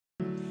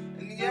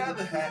the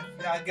other half,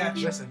 I got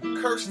you Listen.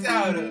 cursed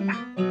out of.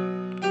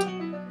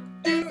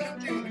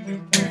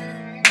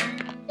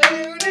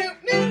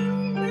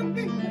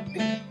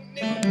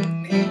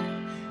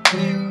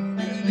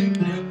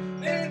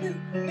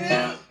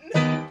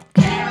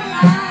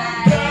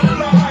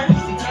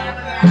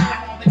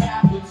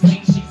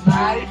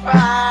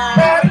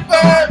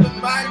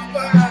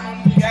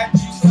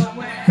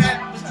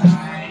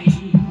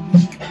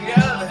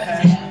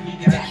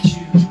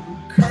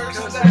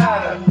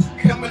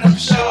 Coming up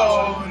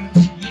short.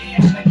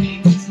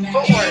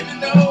 Footwork.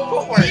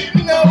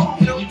 Even though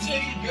you don't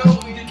take it, go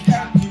with the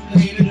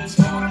calculator.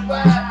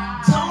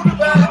 Told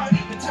about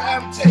the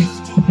time it takes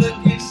to look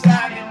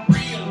inside and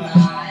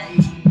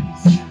realize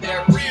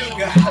that real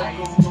guy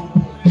go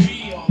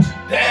real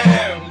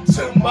down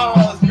to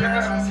Mars,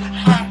 girl.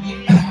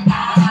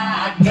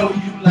 I know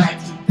you like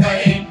to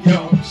think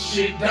your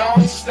shit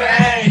don't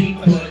stink,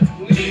 but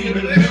lean a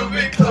little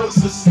bit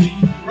closer, see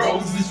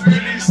roses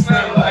really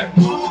smell like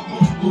ooh.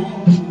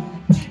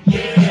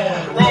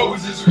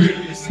 Roses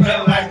really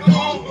smell like ooh.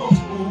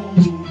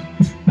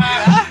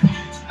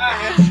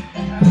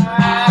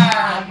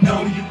 I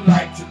know you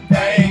like to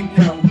bang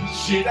your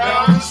shit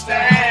don't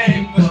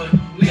stink, but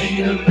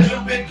lean a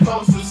little bit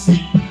closer,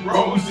 see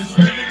roses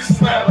really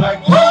smell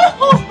like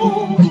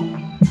ooh.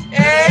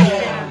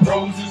 Yeah,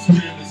 roses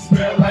really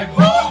smell like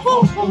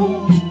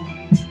ooh.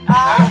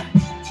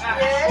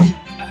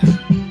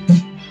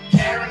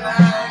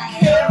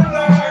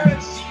 Caroline,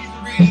 she's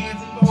really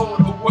for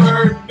the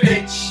word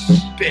bitch.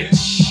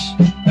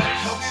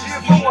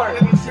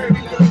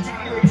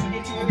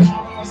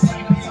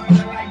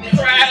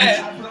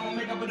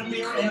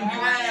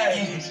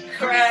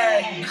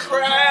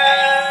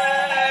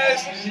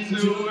 Crash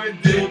into a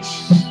ditch.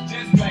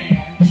 Just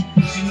bam.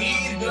 She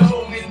needs to go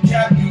and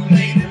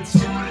calculate it to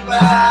the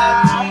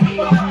vibe.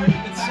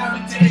 The time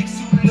it takes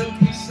to look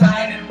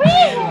inside and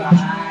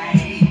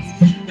realize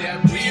that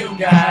real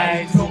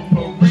guys go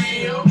for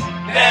real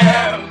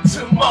down to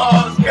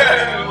Mars,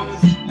 girls.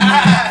 I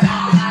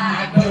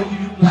know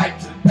you like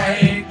to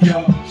bang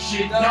your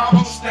shit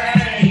don't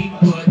stink,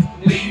 but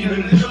lean a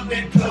little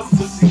bit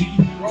closer, see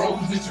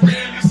roses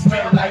really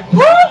smell like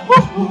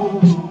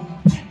woo.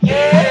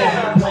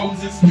 Yeah,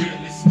 roses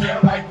really smell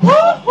like woo.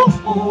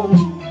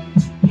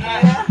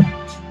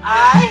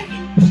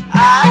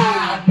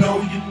 I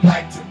know you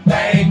like to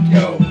bang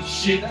your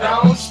shit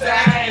don't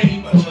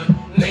stink, but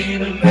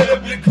lean a little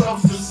bit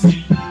closer,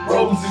 see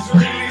roses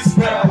really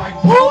smell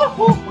like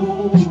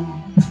woo.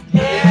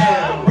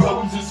 Yeah,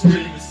 roses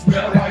really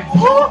smell like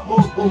woo.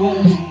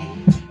 Well,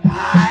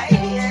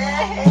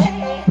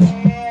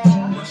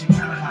 she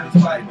kinda hot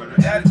as body, but her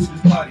attitude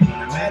is party. When I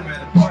met her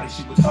at a party,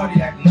 she was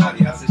hardy, acting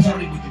naughty. I said,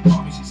 "Shorty, would you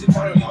call me?" She said,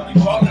 "Party on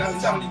you ballin'." I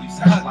said, "Shorty, you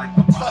sound like a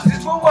bus."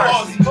 It's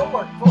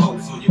footwork. Oh,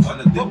 so you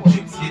wanna do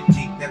kicks, get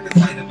deep at the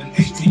sight of an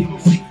 18.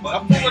 But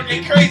I'm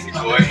fucking crazy,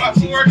 boy. I'm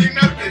working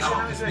up this.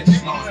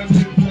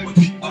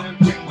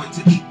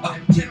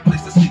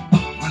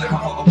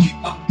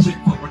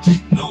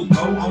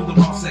 On the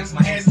wrong sex,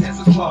 my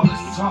ancestors flawless.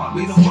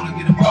 We don't wanna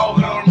get involved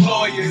with all the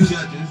lawyers,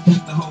 judges,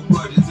 just to hold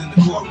grudges in the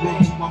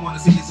courtroom. I wanna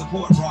see you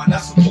support Ron,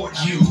 not support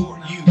you.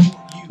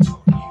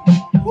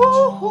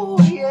 Woo,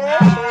 yeah.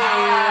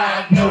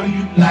 I know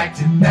you like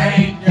to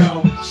bang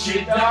your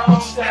shit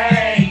don't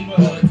stink,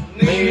 but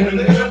lean a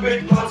little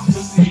bit closer to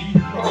see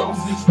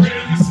roses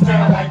really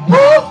smell like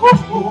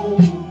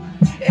woo.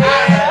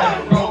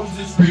 Yeah,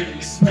 roses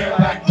really smell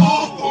like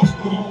ooh.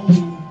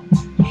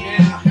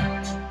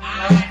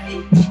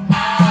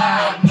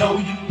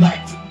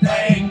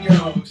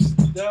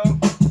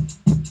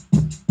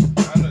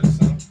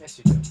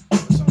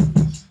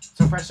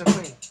 Fresh and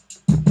clean.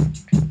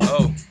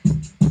 Oh.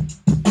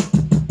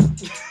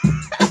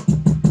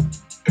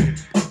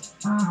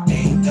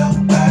 Ain't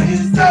nobody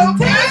so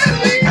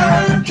clean.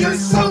 I'm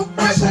just so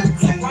fresh and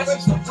clean.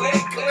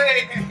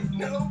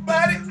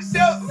 Nobody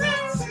so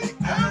fancy.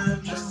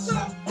 I'm just so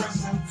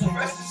fresh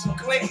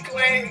and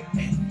clean.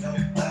 Ain't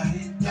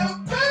nobody.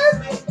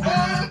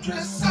 I'm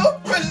just so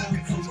fresh and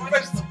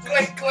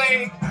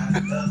clean. I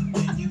love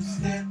when you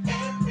stare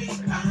at me.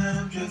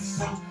 I'm just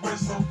so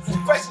fresh and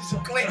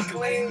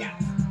clean.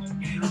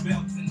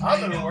 I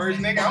don't know the words,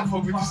 nigga. I'm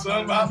fucking with the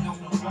song about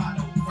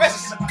fresh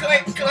and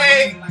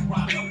clean.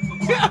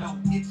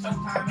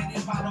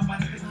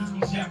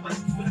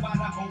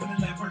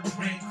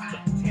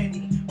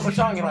 What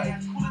song you like? I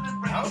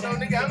don't know,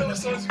 nigga. I know what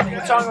songs you got.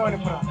 What song you want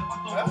to put on?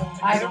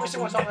 I have every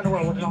single song in the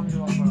world. What song do you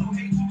want to put on?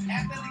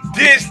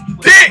 This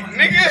dick,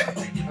 nigga.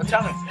 Well,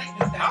 tell me. I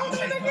don't know,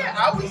 nigga. I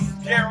was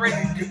getting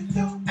ready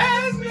to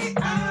ask me.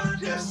 I'm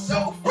just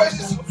so fresh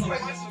and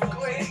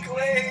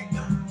clean.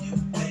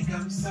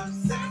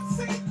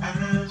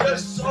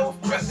 Just so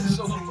fresh and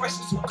so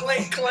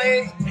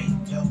clean.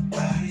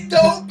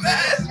 Don't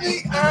pass me.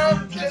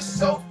 I'm just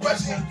so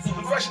fresh and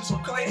so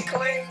clean.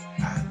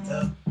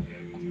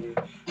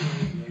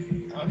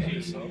 I hear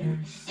the song.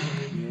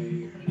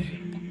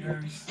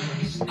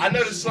 I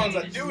know the songs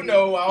I do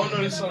know. I don't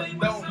know the songs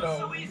I don't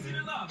know.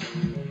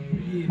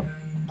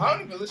 I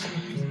don't even listen to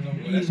music no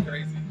more. That's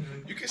crazy.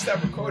 You can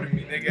stop recording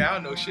me, nigga. I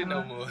don't know shit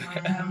no more.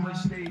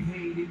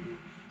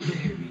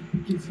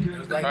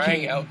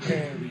 Crying out.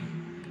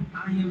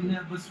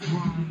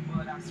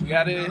 We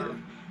got it.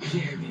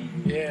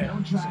 Yeah.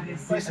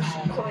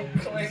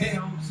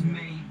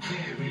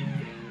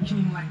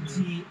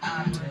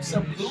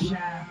 Some blue.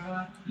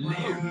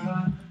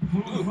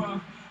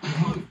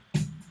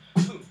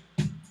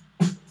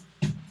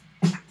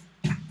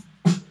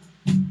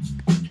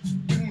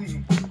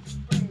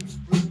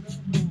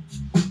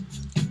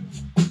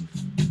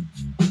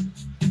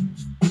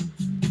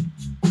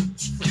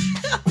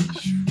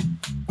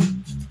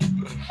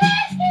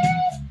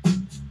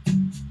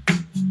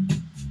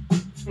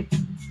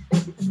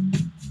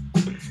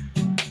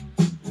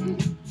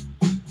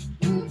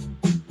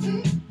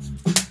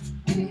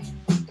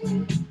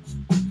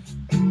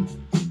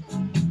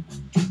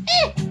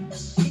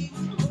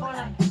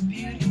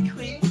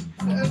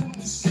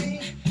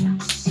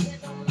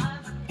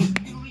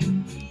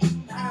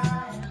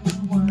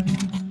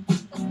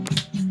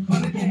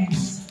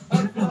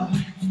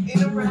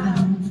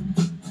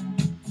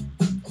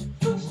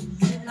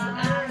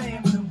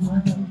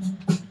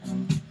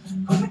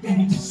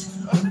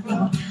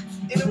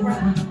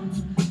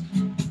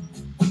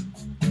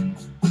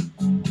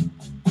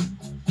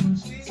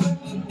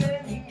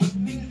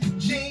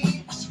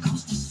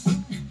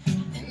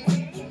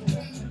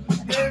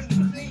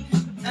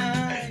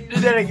 Do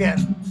that again.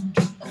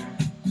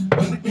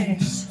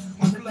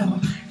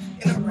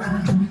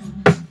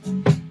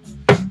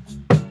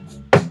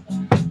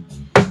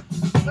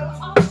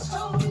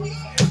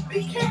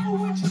 Be careful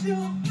what you do.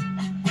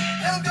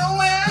 Don't go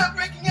out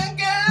breaking young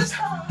girls'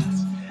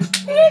 hearts.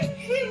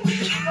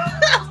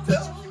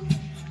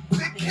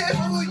 Be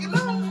careful who you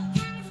love.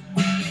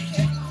 Be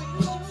careful who you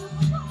love.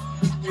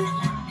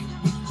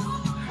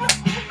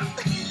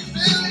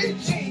 Billie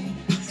Jean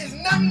is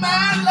not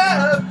my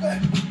love.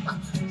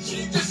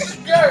 She's just a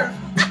girl.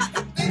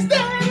 Thinks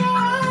that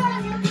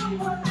I am the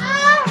one.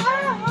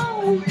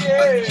 Oh, yeah.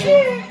 But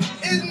kid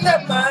is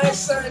not my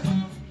son.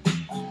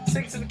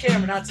 Sing to the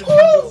camera, not to me.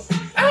 Ooh,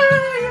 I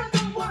am the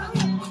one.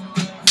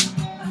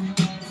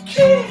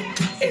 Kid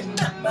is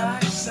not my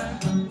son.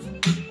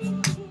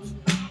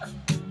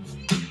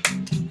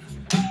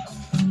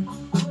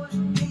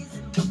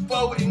 The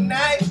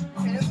 49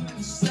 is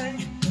the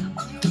same.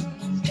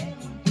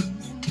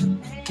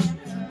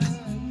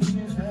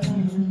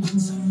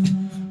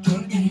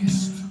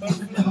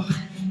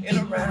 In a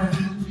ride.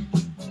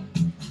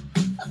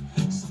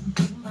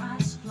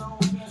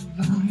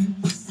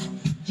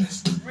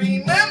 Just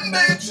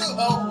remember to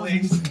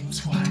always think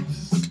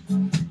twice.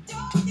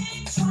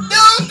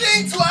 Don't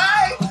think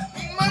twice.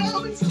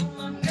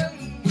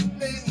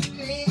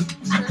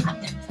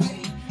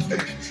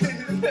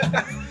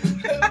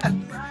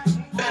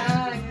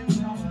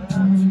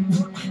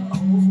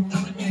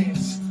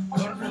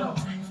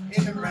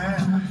 In a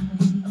ride.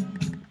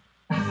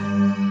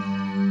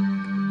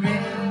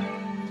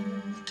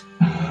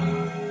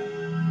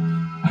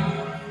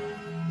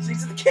 Sing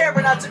to the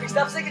camera, not to me.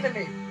 Stop singing to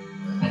me.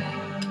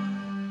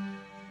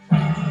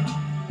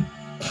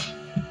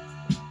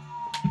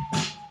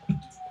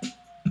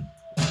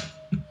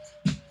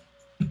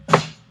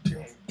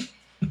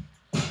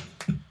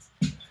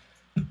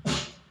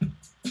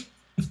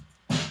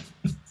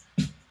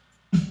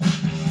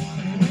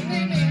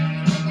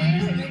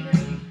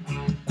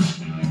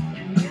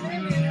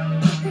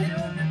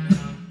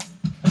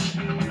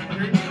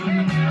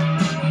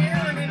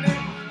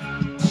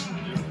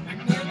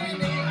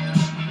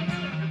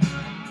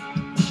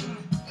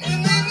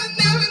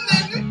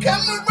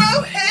 Come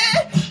around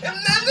here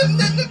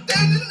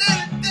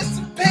and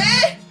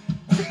disappear.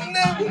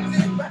 Never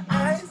in my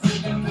eyes.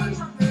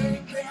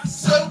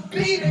 So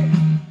beat it.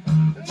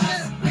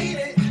 Just beat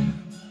it.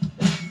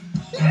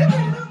 Just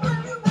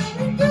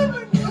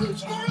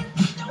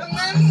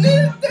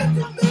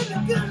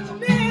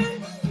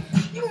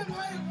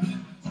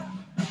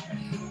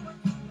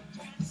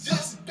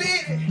beat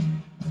it.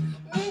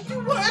 You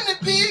wanna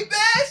be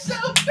bad, so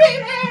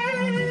beat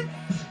it.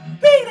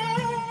 Beat it.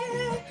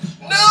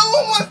 No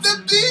one wants to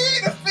be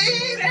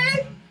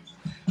defeated.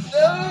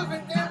 No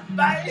one can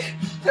fight.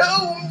 No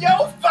one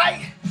your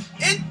fight.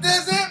 It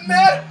doesn't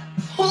matter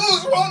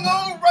who's wrong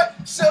or right.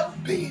 So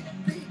beat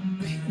it, beat it,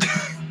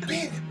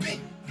 beat it, beat it, beat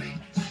it, beat it,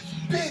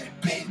 beat it,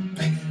 beat it,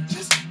 beat it.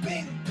 Just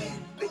beat it, beat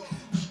it, beat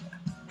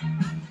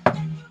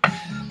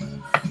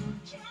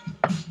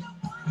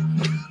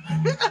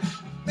it.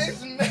 This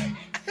man.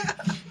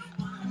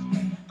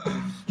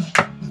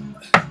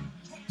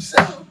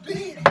 So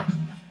beat it.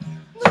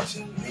 Let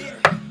you beat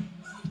it.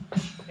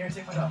 Here,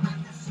 take my dog.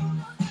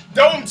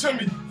 Throw him to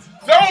me.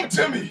 Throw him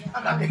to me.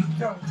 I'm not making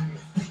throw it to you.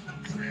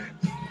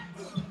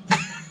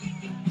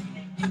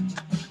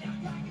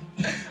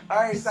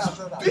 Alright,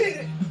 stop. Beat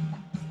it.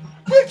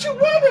 But you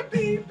wanna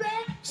be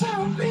back, so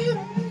beat it.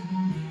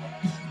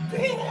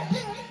 Beat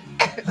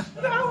it.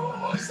 No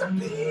one wants to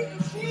be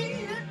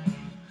defeated.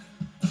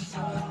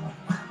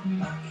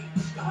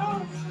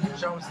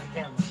 Show us the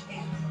camera.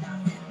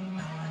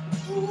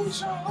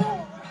 Who's your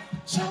Lord?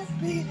 So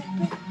beat it,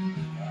 beat it.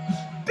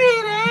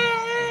 Beat it.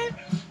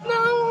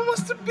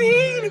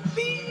 Beat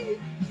it.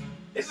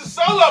 It's a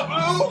solo,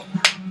 Blue.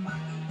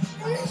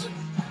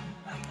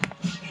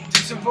 Do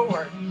some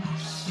footwork.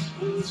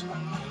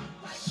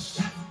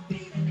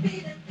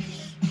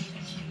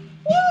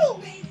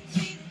 Woo!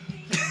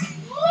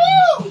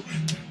 Woo!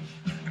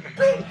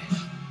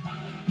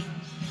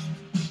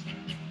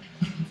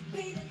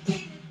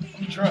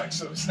 I'm drunk,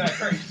 so it's not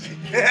crazy.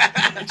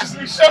 It's just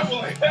me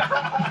shuffling.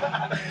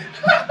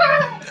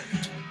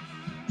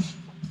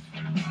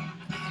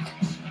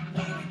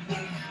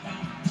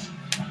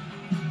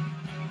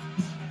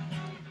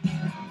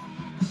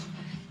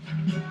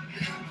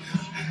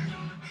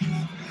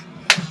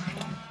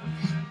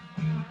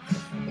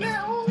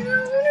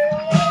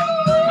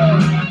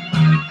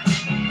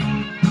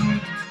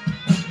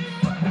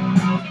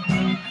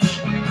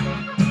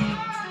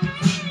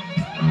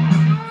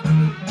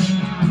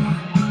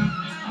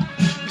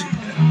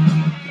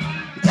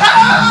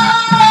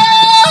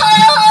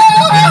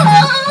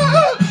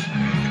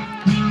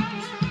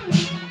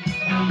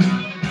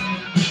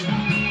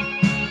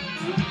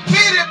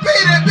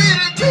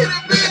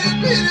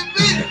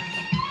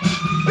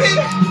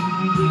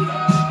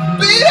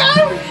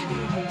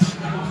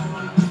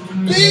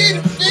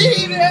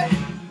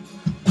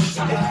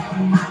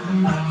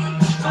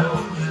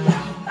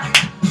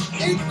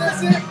 It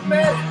doesn't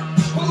matter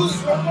who's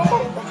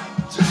wrong.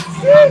 Just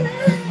beat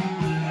it.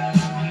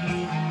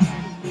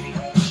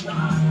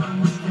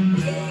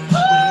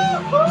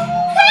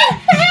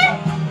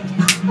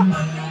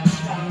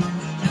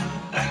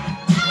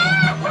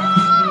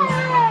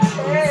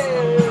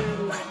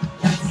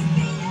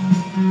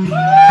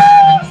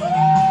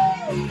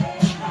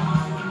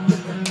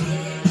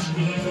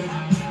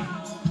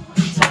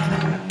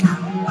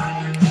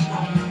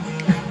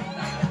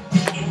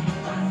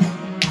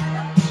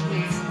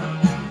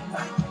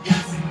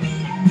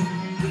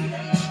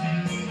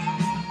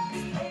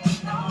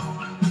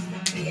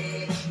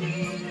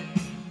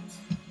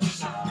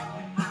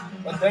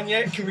 Not done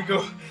yet? Can we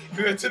go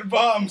to the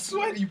bar? I'm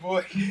sweaty,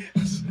 boy.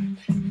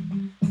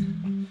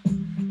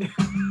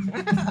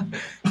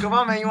 Come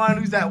on, man. You want to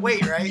lose that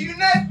weight, right? You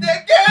not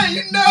that guy,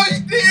 you know you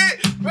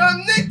did.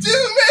 From the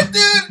two,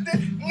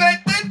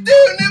 not that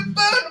dude,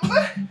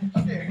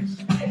 okay,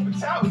 over the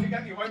towel, nigga.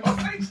 I need to wipe my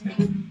face,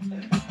 nigga.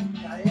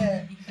 Not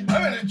yet.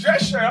 I'm in a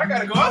dress shirt. I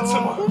gotta go out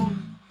tomorrow.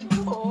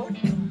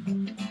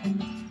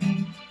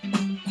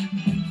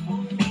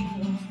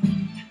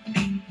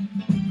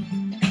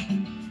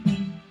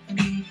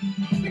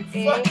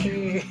 Fuck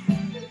you.